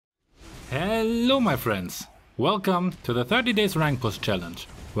Hello my friends! Welcome to the 30 days rank push challenge,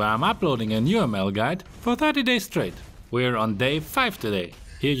 where I'm uploading a new ML guide for 30 days straight. We're on day 5 today.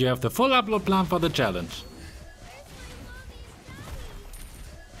 Here you have the full upload plan for the challenge.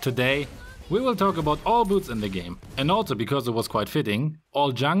 Today we will talk about all boots in the game, and also, because it was quite fitting,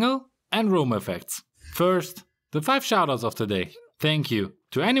 all jungle and roam effects. First, the 5 shoutouts of today. Thank you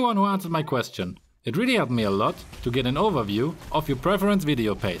to anyone who answered my question. It really helped me a lot to get an overview of your preference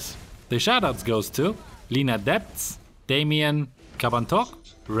video pace. The shoutouts goes to Lina Depths, Damien Kabantok,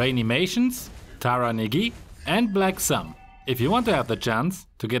 Rainimations, Tara Negi and Black Sum. If you want to have the chance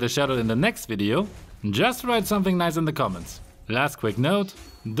to get a shoutout in the next video, just write something nice in the comments. Last quick note,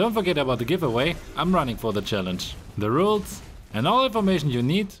 don't forget about the giveaway I'm running for the challenge. The rules and all information you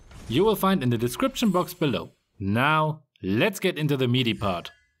need you will find in the description box below. Now let's get into the meaty part.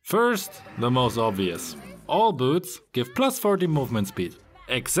 First, the most obvious. All boots give plus 40 movement speed,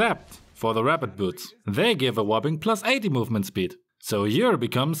 except for the rapid boots. They give a whopping plus 80 movement speed. So 𝐬𝐼𝐕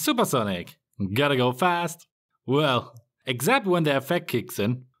becomes supersonic. Gotta go fast. Well, except when the effect kicks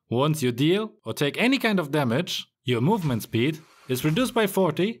in. Once you deal or take any kind of damage, your movement speed is reduced by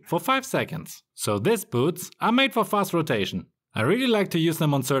 40 for 5 seconds. So these boots are made for fast rotation. I really like to use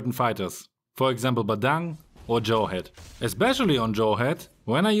them on certain fighters. For example Badang or Jawhead. Especially on Jawhead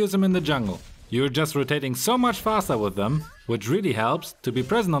when I use them in the jungle. You're just rotating so much faster with them, which really helps to be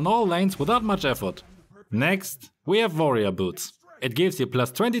present on all lanes without much effort. Next, we have Warrior Boots. It gives you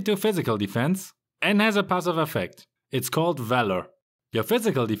plus 22 physical defense and has a passive effect. It's called Valor. Your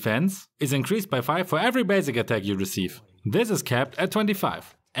physical defense is increased by 5 for every basic attack you receive. This is capped at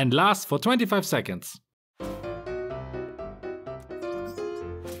 25 and lasts for 25 seconds.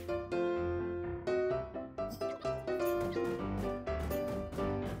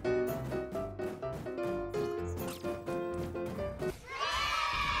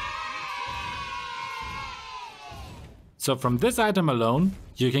 So from this item alone,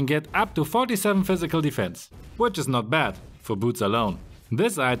 you can get up to 47 physical defense, which is not bad for boots alone.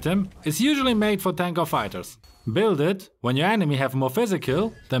 This item is usually made for tank or fighters. Build it when your enemy have more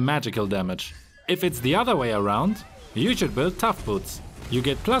physical than magical damage. If it's the other way around, you should build tough boots. You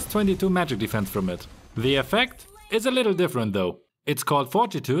get plus 22 magic defense from it. The effect is a little different though. It's called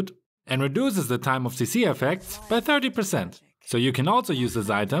Fortitude and reduces the time of CC effects by 30%. So you can also use this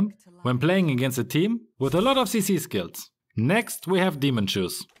item when playing against a team with a lot of CC skills. Next we have Demon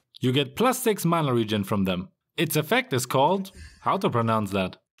Shoes. You get plus 6 mana regen from them. Its effect is called, how to pronounce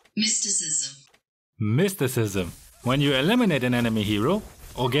that? Mysticism. Mysticism. When you eliminate an enemy hero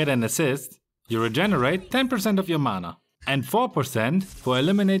or get an assist, you regenerate 10% of your mana and 4% for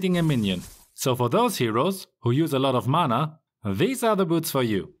eliminating a minion. So for those heroes who use a lot of mana, these are the boots for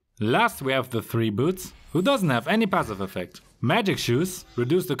you. Last we have the 3 boots who doesn't have any passive effect. Magic Shoes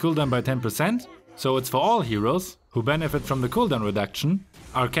reduce the cooldown by 10%, so it's for all heroes who benefit from the cooldown reduction.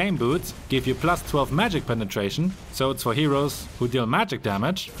 Arcane Boots give you plus 12 magic penetration, so it's for heroes who deal magic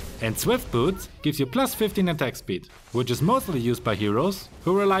damage. And Swift Boots gives you plus 15 attack speed, which is mostly used by heroes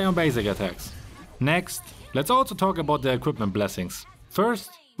who rely on basic attacks. Next, let's also talk about the equipment blessings.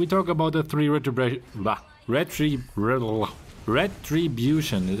 First, we talk about the 3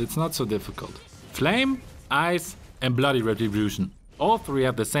 retribution, it's not so difficult. Flame, Ice and Bloody Retribution. All 3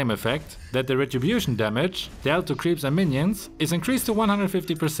 have the same effect, that the retribution damage dealt to creeps and minions is increased to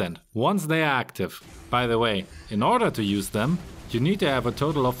 150% once they are active. By the way, in order to use them, you need to have a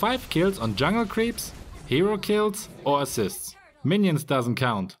total of 5 kills on jungle creeps, hero kills or assists. Minions doesn't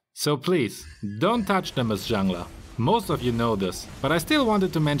count, so please, don't touch them as jungler. Most of you know this, but I still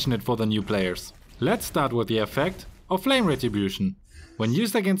wanted to mention it for the new players. Let's start with the effect of Flame Retribution. When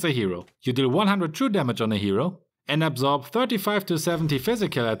used against a hero, you deal 100 true damage on a hero and absorb 35 to 70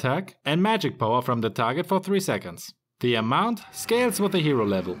 physical attack and magic power from the target for 3 seconds. The amount scales with the hero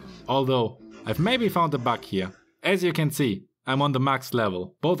level, although I've maybe found a bug here. As you can see, I'm on the max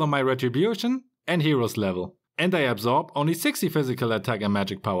level, both on my retribution and heroes level, and I absorb only 60 physical attack and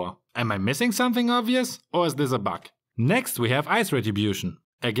magic power. Am I missing something obvious, or is this a bug? Next we have Ice Retribution.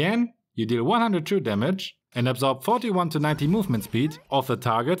 Again, you deal 100 true damage and absorb 41 to 90 movement speed of the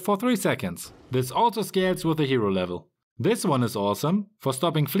target for 3 seconds. This also scales with the hero level. This one is awesome for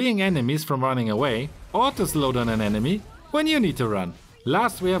stopping fleeing enemies from running away or to slow down an enemy when you need to run.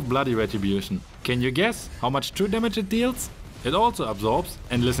 Last we have Bloody Retribution. Can you guess how much true damage it deals? It also absorbs,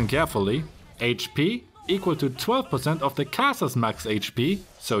 and listen carefully, HP equal to 12% of the caster's max HP,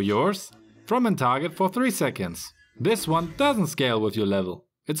 so yours, from a target for 3 seconds. This one doesn't scale with your level.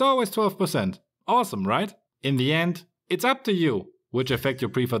 It's always 12%. Awesome, right? In the end, it's up to you which effect you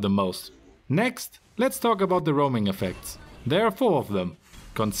prefer the most. Next, let's talk about the roaming effects. There are 4 of them: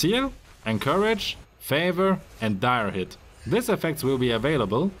 Conceal, Encourage, Favor and Dire Hit. These effects will be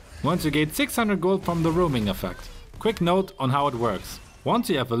available once you get 600 gold from the roaming effect. Quick note on how it works. Once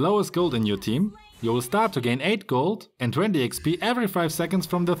you have the lowest gold in your team, you will start to gain 8 gold and 20 XP every 5 seconds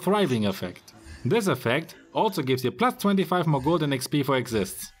from the Thriving effect. This effect also gives you plus 25 more gold and XP for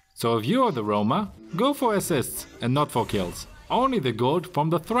exists. So if you are the roamer, go for assists and not for kills. Only the gold from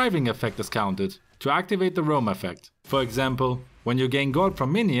the Thriving effect is counted to activate the roam effect. For example, when you gain gold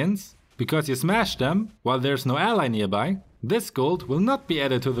from minions, because you smash them while there's no ally nearby, this gold will not be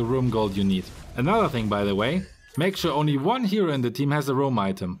added to the roam gold you need. Another thing by the way, make sure only one hero in the team has a roam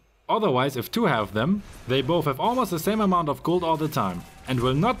item. Otherwise, if 2 have them, they both have almost the same amount of gold all the time and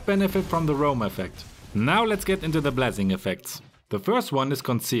will not benefit from the roam effect. Now let's get into the blessing effects. The first one is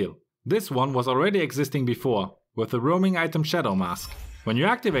Conceal. This one was already existing before, with the roaming item Shadow Mask. When you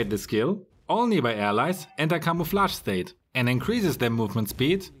activate this skill, all nearby allies enter camouflage state and increases their movement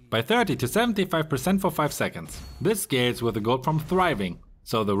speed by 30 to 75% for 5 seconds. This scales with the gold from Thriving,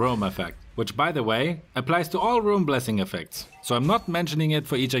 so the roam effect, which by the way applies to all roam blessing effects, so I'm not mentioning it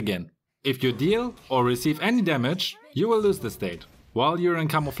for each again. If you deal or receive any damage, you will lose the state. While you're in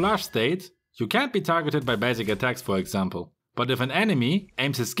camouflage state, you can't be targeted by basic attacks for example, but if an enemy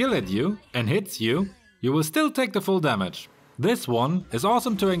aims his skill at you and hits you, you will still take the full damage. This one is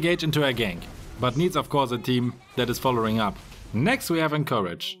awesome to engage into a gank, but needs of course a team that is following up. Next we have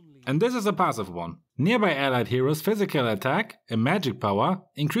Encourage, and this is a passive one. Nearby allied heroes' physical attack and magic power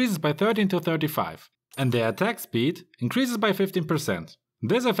increases by 13 to 35, and their attack speed increases by 15%.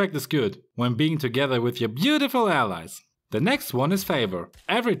 This effect is good when being together with your beautiful allies. The next one is Favor.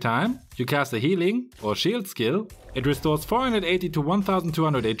 Every time you cast a healing or shield skill, it restores 480 to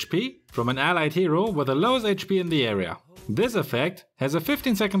 1200 HP from an allied hero with the lowest HP in the area. This effect has a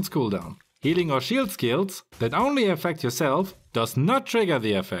 15 seconds cooldown. Healing or shield skills that only affect yourself does not trigger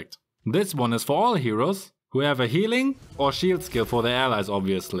the effect. This one is for all heroes who have a healing or shield skill for their allies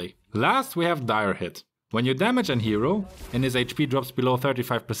obviously. Last we have Dire Hit. When you damage an hero and his HP drops below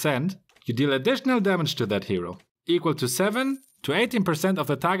 35%, you deal additional damage to that hero, equal to 7 to 18% of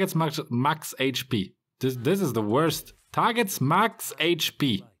the target's max HP. This is the worst. Target's max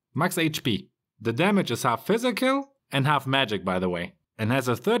HP. Max HP. The damage is half physical and half magic by the way, and has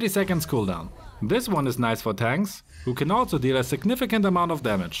a 30 seconds cooldown. This one is nice for tanks, who can also deal a significant amount of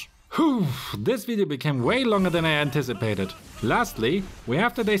damage. Whew, this video became way longer than I anticipated. Lastly, we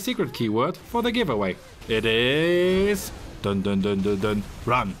have today's secret keyword for the giveaway. It is... dun dun dun dun dun,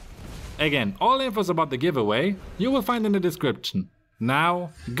 run. Again, all infos about the giveaway you will find in the description.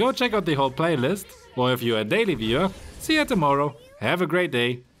 Now, go check out the whole playlist, or if you're a daily viewer, see you tomorrow. Have a great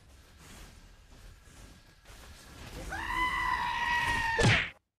day.